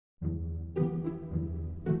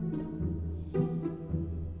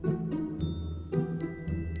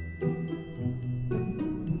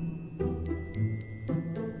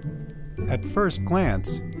At first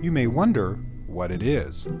glance, you may wonder what it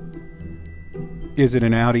is. Is it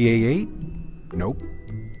an Audi A8? Nope.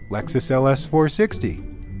 Lexus LS 460?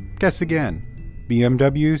 Guess again.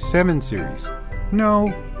 BMW 7 Series?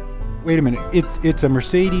 No. Wait a minute, it's a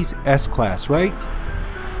Mercedes S-Class, right?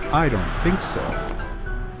 I don't think so.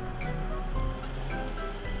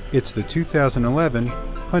 It's the 2011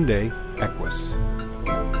 Hyundai Equus.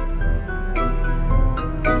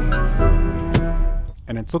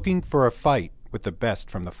 And it's looking for a fight with the best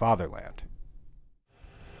from the fatherland.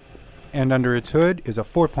 And under its hood is a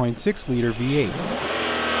 4.6-liter V8.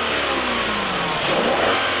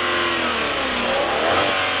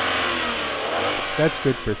 That's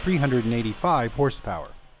good for 385 horsepower.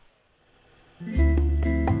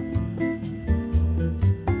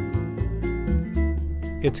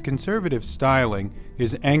 Its conservative styling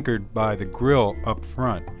is anchored by the grille up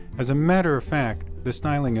front. As a matter of fact, the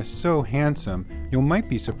styling is so handsome, you might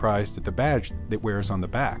be surprised at the badge that wears on the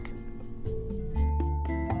back.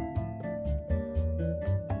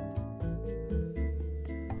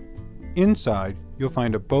 Inside, you'll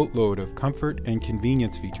find a boatload of comfort and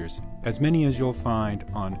convenience features, as many as you'll find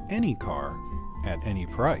on any car at any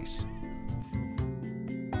price.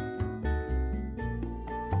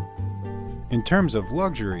 In terms of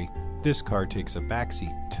luxury, this car takes a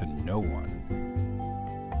backseat to no one.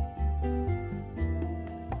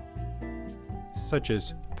 Such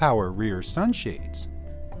as power rear sunshades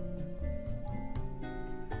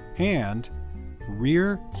and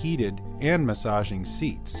rear heated and massaging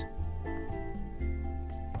seats.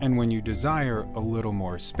 And when you desire a little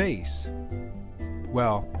more space,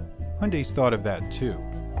 well, Hyundai's thought of that too.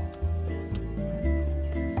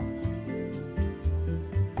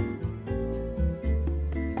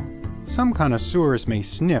 Some connoisseurs may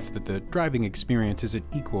sniff that the driving experience isn't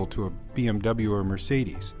equal to a BMW or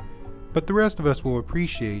Mercedes, but the rest of us will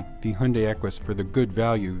appreciate the Hyundai Equus for the good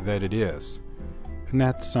value that it is. And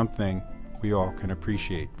that's something we all can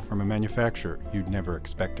appreciate from a manufacturer you'd never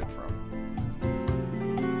expect it from.